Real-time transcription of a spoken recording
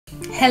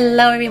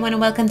Hello everyone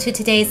and welcome to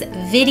today's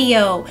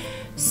video.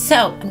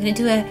 So I'm going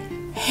to do a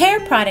hair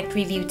product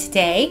review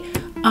today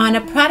on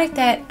a product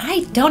that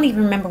I don't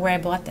even remember where I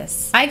bought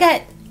this. I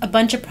got a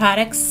bunch of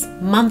products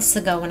months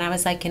ago when I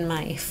was like in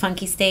my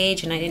funky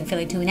stage and I didn't feel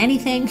like doing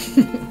anything.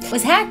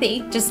 Was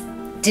happy, just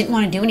didn't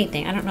want to do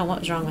anything. I don't know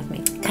what was wrong with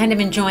me. Kind of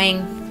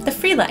enjoying the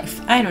free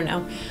life. I don't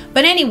know.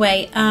 But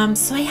anyway,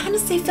 so I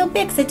honestly feel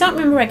bad because I don't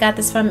remember where I got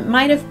this from. It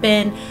might have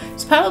been,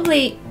 it's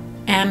probably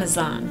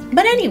Amazon.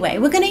 But anyway,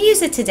 we're going to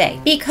use it today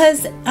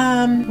because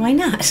why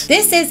not?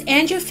 This is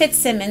Andrew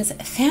Fitzsimons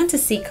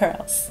Fantasy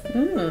Curls.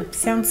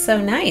 Sounds so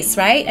nice,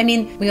 right? I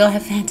mean, we all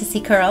have fantasy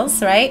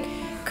curls, right?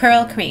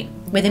 Curl cream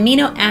with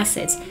amino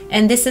acids.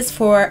 And this is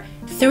for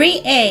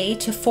 3A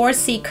to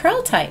 4C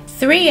curl type.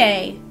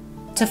 3A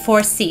to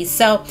 4C.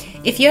 So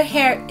if your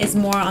hair is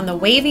more on the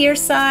wavier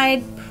side,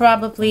 it'll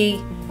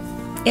probably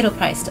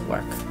still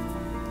work.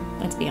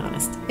 Let's be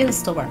honest, it'll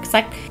still work. It's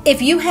like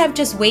if you have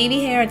just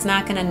wavy hair, it's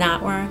not gonna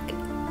not work.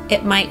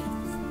 It might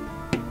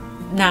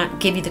not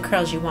give you the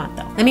curls you want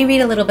though. Let me read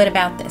a little bit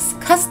about this.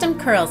 Custom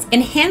curls.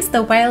 Enhance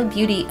the wild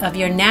beauty of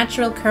your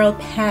natural curl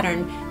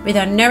pattern with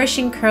our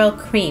nourishing curl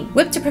cream.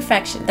 Whipped to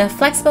perfection. The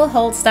flexible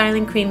hold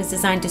styling cream is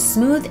designed to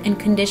smooth and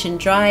condition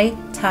dry,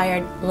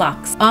 tired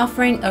locks,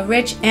 offering a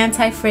rich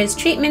anti-frizz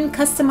treatment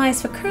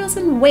customized for curls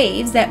and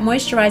waves that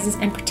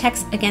moisturizes and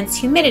protects against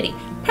humidity.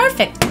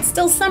 Perfect. It's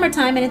still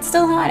summertime and it's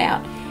still hot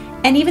out.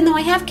 And even though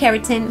I have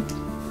keratin,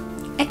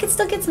 I could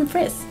still get some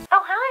frizz.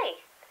 Oh, hi.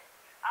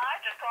 I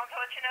just wanted to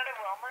let you know that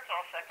Wilma's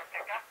all set for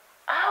pickup.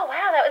 Oh,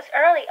 wow, that was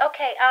early.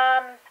 Okay,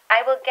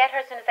 I will get her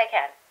as soon as I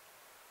can.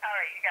 All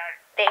right, you got it.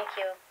 Thank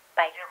you.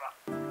 Bye. You're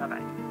welcome.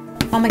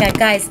 Bye-bye. Oh my God,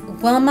 guys,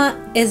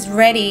 Wilma is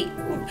ready.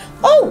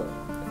 Oh,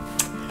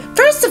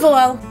 first of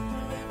all,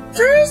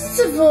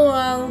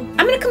 I'm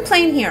gonna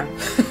complain here.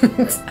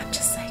 I'm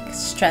just like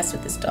stressed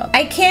with this dog.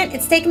 I can't,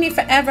 it's taking me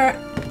forever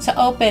to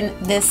open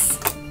this.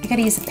 I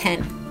gotta use a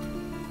pen.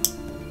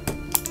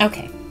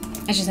 Okay,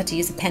 I just have to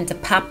use a pen to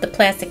pop the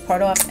plastic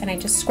part off and I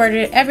just squirted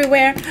it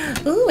everywhere.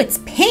 Ooh, it's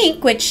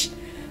pink, which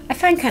I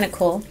find kind of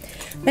cool.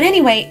 But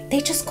anyway,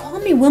 they just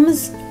called me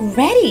Wilma's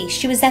ready.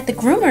 She was at the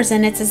groomers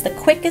and it's the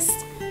quickest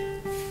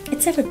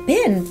it's ever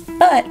been.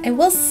 But I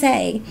will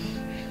say,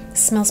 it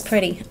smells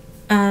pretty.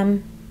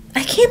 I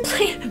can't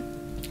play.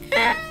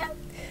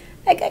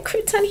 I got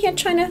Crouton here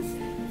trying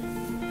to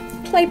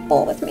play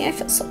ball with me. I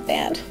feel so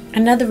bad.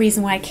 Another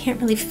reason why I can't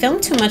really film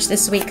too much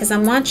this week because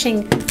I'm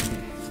watching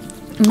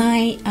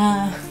my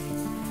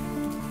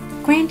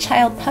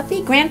grandchild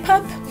puppy,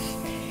 grandpup,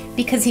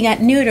 because he got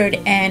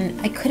neutered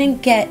and we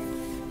couldn't get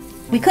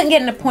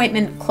an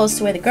appointment close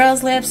to where the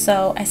girls live,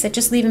 so I said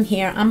just leave him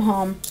here. I'm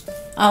home.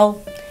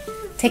 I'll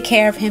take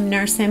care of him,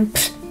 nurse him.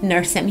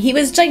 Nurse him. He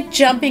was like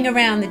jumping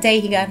around the day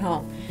he got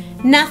home.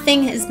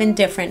 Nothing has been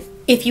different.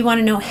 If you want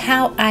to know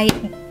how I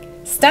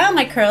style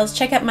my curls,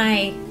 check out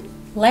my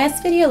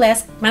last video,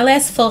 my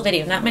last full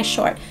video, not my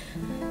short.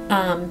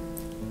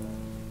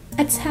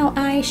 That's how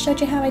I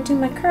showed you how I do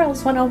my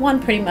curls 101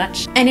 pretty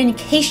much. And in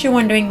case you're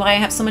wondering why I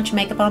have so much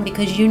makeup on,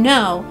 because you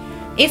know,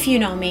 if you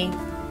know me,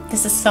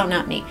 this is so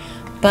not me.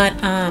 But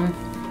I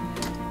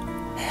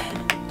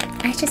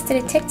just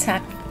did a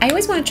TikTok. I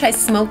always want to try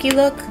smoky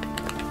look.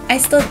 I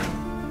still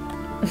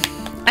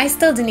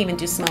didn't even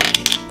do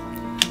smoky.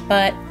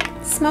 But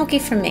smoky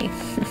for me.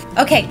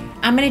 Okay,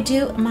 I'm gonna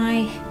do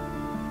my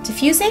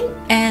diffusing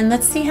and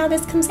let's see how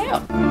this comes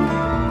out.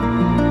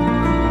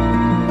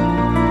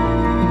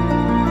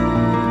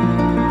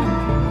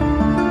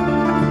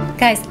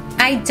 Guys,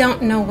 I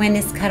don't know when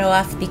this cut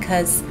off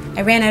because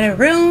I ran out of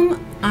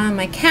room on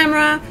my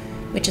camera,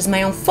 which is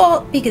my own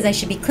fault because I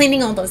should be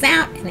cleaning all those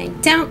out and I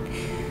don't.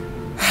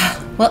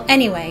 Well,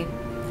 anyway,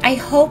 I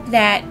hope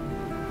that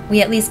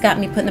we at least got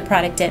me putting the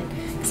product in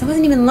because I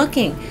wasn't even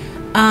looking.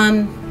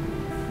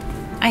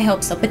 I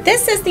hope so. But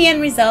this is the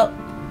end result,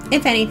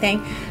 if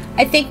anything.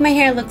 I think my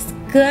hair looks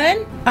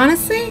good.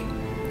 Honestly,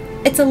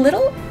 it's a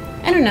little,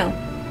 I don't know.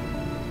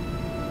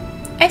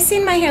 I've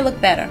seen my hair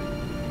look better.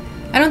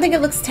 I don't think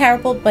it looks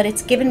terrible, but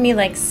it's given me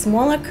like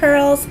smaller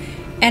curls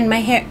and my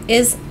hair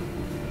is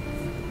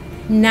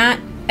not,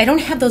 I don't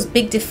have those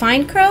big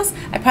defined curls.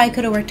 I probably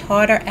could have worked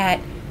harder at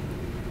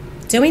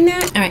doing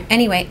that. All right,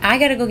 anyway, I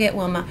gotta go get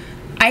Wilma.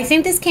 I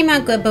think this came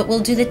out good, but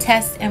we'll do the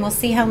test and we'll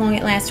see how long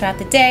it lasts throughout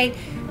the day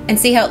and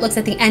see how it looks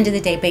at the end of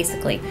the day,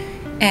 basically.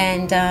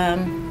 And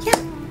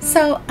yeah,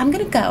 so I'm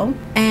gonna go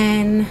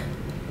and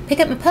pick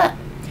up my pup.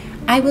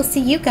 I will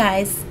see you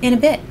guys in a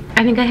bit.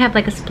 I think I have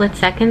like a split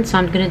second, so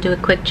I'm gonna do a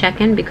quick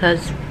check-in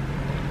because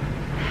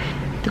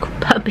the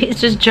puppy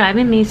is just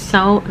driving me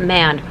so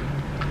mad.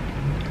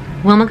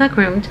 Wilma got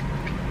groomed.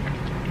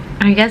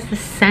 I guess the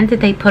scent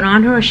that they put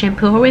on her or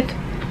shampoo her with,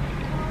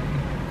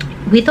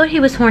 we thought he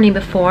was horny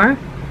before.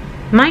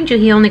 Mind you,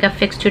 he only got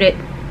fixed 2 days,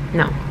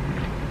 no.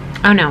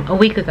 Oh no, a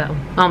week ago,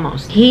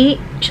 almost. I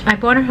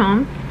brought her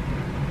home.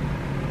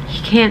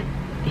 He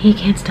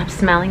can't stop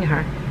smelling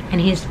her. And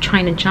he's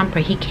trying to jump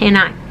her. He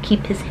cannot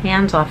keep his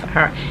hands off of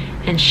her.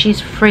 And she's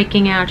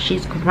freaking out,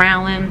 she's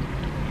growling.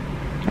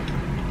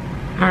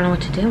 don't know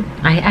what to do.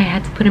 I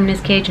had to put him in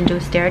his cage and do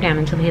a stare down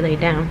until he laid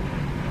down.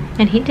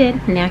 And he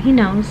did. Now he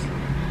knows.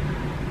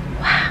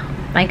 Wow.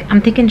 Like,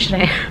 I'm thinking, should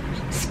I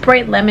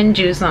spray lemon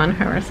juice on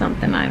her or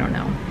something? I don't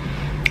know.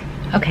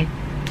 Okay.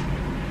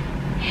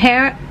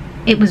 Hair,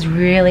 it was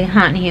really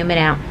hot and humid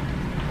out.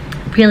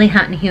 Really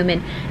hot and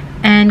humid.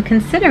 And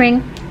considering,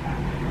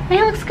 my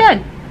hair looks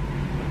good.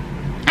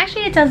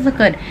 Actually, it does look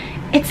good.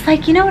 It's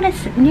like, you know what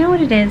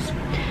it is?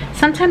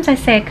 Sometimes I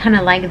say I kind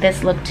of like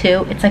this look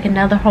too. It's like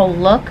another whole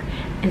look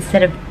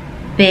instead of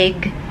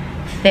big,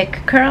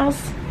 thick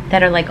curls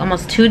that are like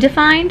almost too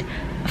defined.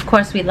 Of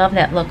course, we love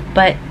that look,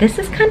 but this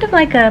is kind of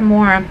like a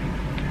more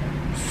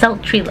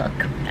sultry look.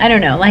 I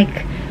don't know,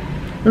 like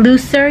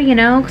looser, you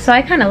know? So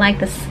I kind of like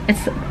this.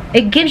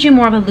 It gives you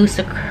more of a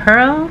looser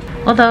curl,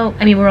 although,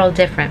 I mean, we're all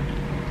different.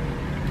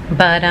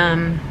 But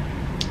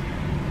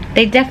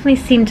they definitely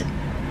seemed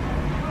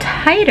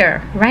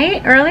tighter,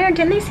 right? Earlier,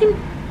 didn't they seem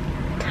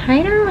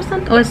tighter or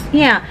something?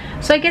 Yeah,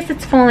 so I guess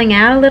it's falling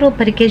out a little,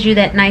 but it gives you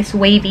that nice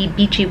wavy,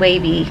 beachy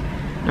wavy.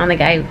 I don't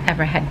think I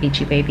ever had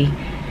beachy wavy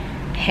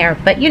hair,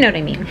 but you know what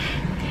I mean.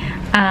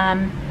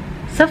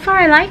 So far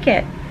I like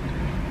it.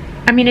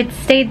 I mean,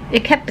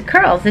 it kept the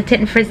curls, it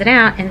didn't frizz it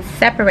out and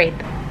separate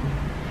them.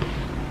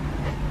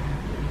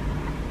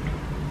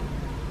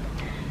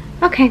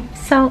 Okay,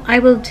 so I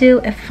will do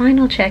a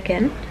final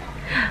check-in.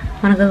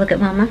 Wanna go look at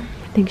Mama?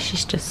 I think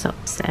she's just so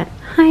upset.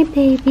 Hi,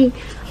 baby.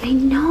 I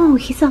know,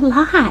 he's a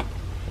lot.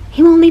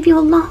 He won't leave you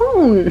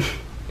alone.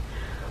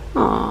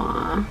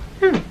 Aww.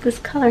 Oh, this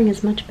coloring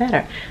is much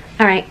better.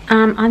 All right,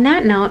 on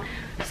that note,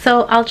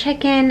 so I'll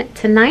check in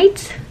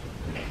tonight.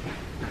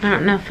 I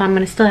don't know if I'm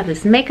gonna still have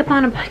this makeup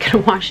on. I'm probably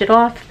gonna wash it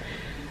off.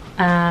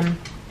 No,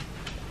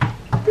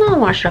 I'll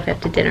wash it off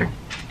after dinner.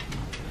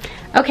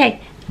 Okay,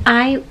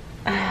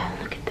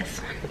 look at this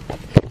one.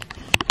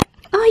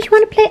 Oh, you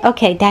wanna play?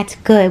 Okay, that's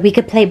good. We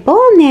could play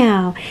ball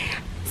now.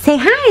 Say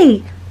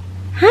hi.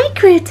 Hi,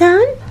 Creme.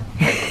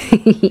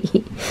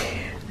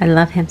 I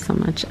love him so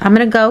much. I'm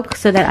gonna go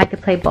so that I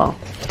could play ball.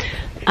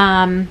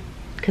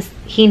 Because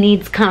he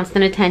needs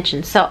constant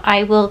attention. So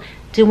I will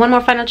do one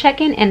more final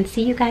check-in and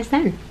see you guys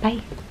then.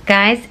 Bye.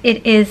 Guys,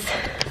 it is,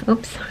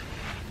 oops.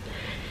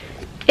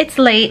 It's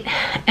late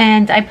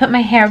and I put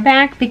my hair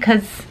back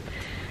because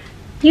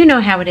you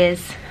know how it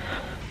is.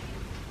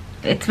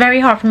 It's very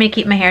hard for me to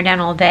keep my hair down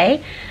all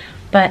day,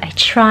 but I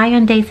try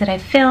on days that I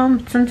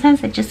film.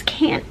 Sometimes I just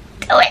can't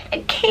do it.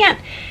 I can't.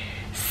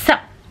 So,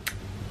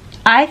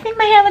 I think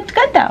my hair looked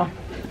good though.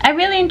 I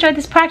really enjoyed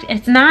this project.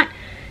 It's not,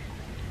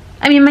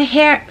 I mean, my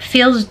hair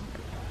feels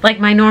like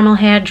my normal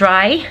hair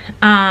dry.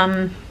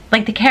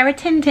 Like the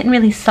keratin didn't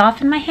really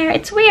soften my hair.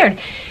 It's weird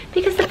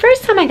because the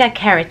first time I got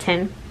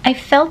keratin, I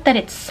felt that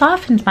it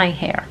softened my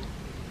hair.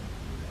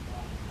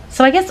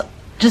 So I guess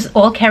just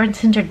all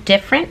keratins are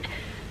different.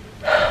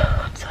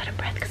 I'm so out of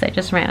breath because I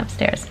just ran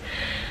upstairs.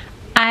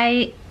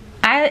 I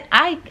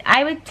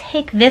would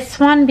take this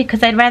one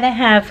because I'd rather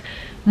have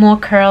more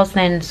curls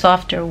than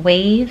softer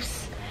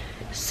waves.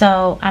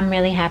 So I'm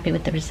really happy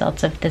with the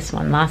results of this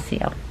one,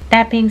 LuxeOrganix.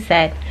 That being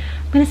said,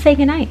 I'm gonna say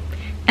goodnight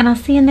and I'll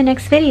see you in the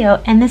next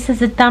video. And this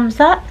is a thumbs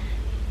up.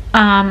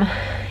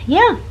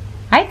 Yeah,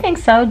 I think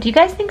so. Do you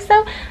guys think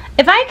so?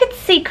 If I could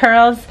see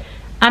curls,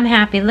 I'm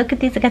happy. Look at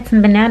these, I got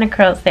some banana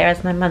curls there,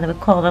 as my mother would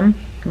call them,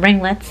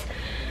 ringlets.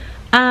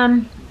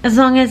 As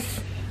long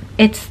as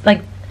it's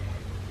like,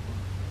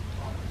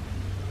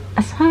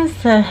 as long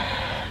as the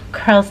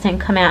curls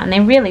didn't come out, and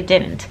they really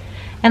didn't.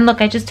 And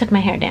look, I just took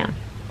my hair down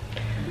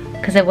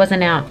because it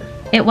wasn't out.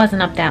 It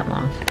wasn't up that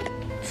long.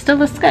 Still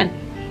looks good.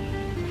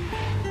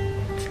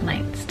 It's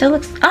light. Still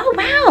looks, oh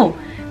wow,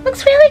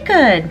 looks really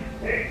good.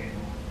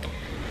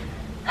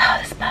 Oh,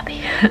 this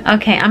puppy.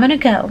 Okay, I'm gonna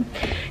go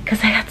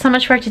because I got so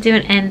much work to do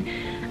and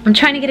I'm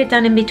trying to get it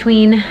done in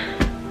between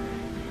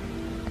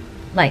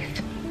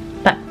life.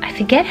 But I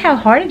forget how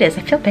hard it is.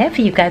 I feel bad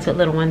for you guys with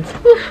little ones.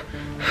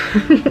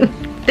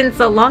 It's been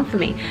so long for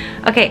me.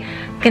 Okay,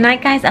 good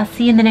night guys. I'll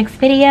see you in the next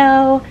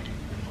video.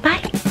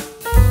 Bye.